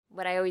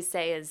What I always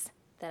say is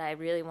that I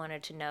really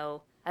wanted to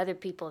know other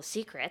people's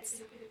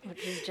secrets,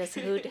 which is just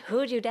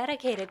who'd you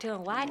dedicate it to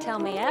and why? Tell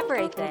me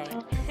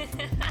everything.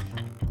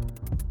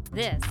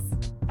 This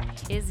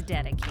is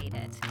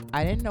Dedicated.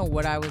 I didn't know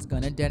what I was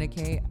going to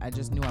dedicate. I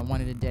just knew I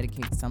wanted to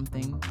dedicate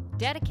something.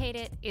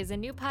 Dedicated is a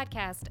new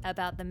podcast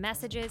about the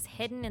messages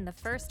hidden in the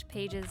first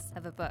pages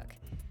of a book.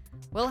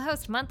 We'll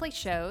host monthly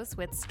shows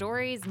with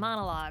stories,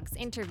 monologues,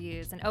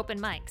 interviews, and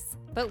open mics.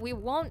 But we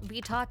won't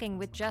be talking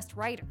with just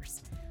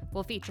writers.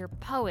 We'll feature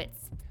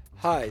poets.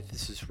 Hi,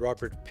 this is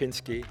Robert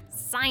Pinsky.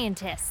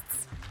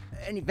 Scientists.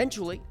 And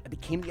eventually, I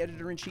became the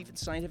editor-in-chief at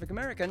Scientific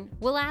American.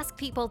 We'll ask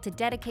people to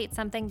dedicate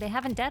something they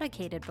haven't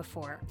dedicated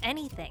before.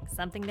 Anything.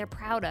 Something they're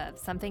proud of.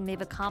 Something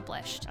they've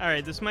accomplished. All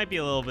right, this might be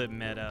a little bit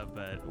meta,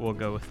 but we'll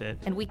go with it.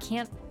 And we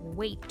can't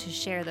wait to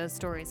share those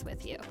stories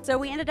with you. So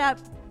we ended up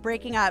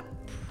breaking up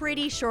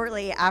pretty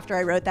shortly after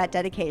I wrote that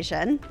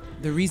dedication.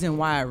 The reason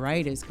why I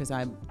write is because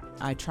I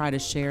try to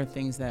share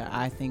things that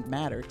I think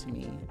matter to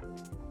me.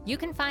 You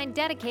can find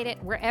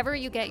Dedicated wherever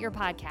you get your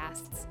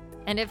podcasts.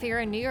 And if you're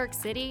in New York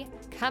City,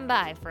 come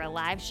by for a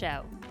live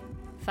show.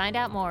 Find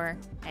out more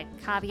at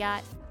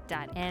caveat.nyc.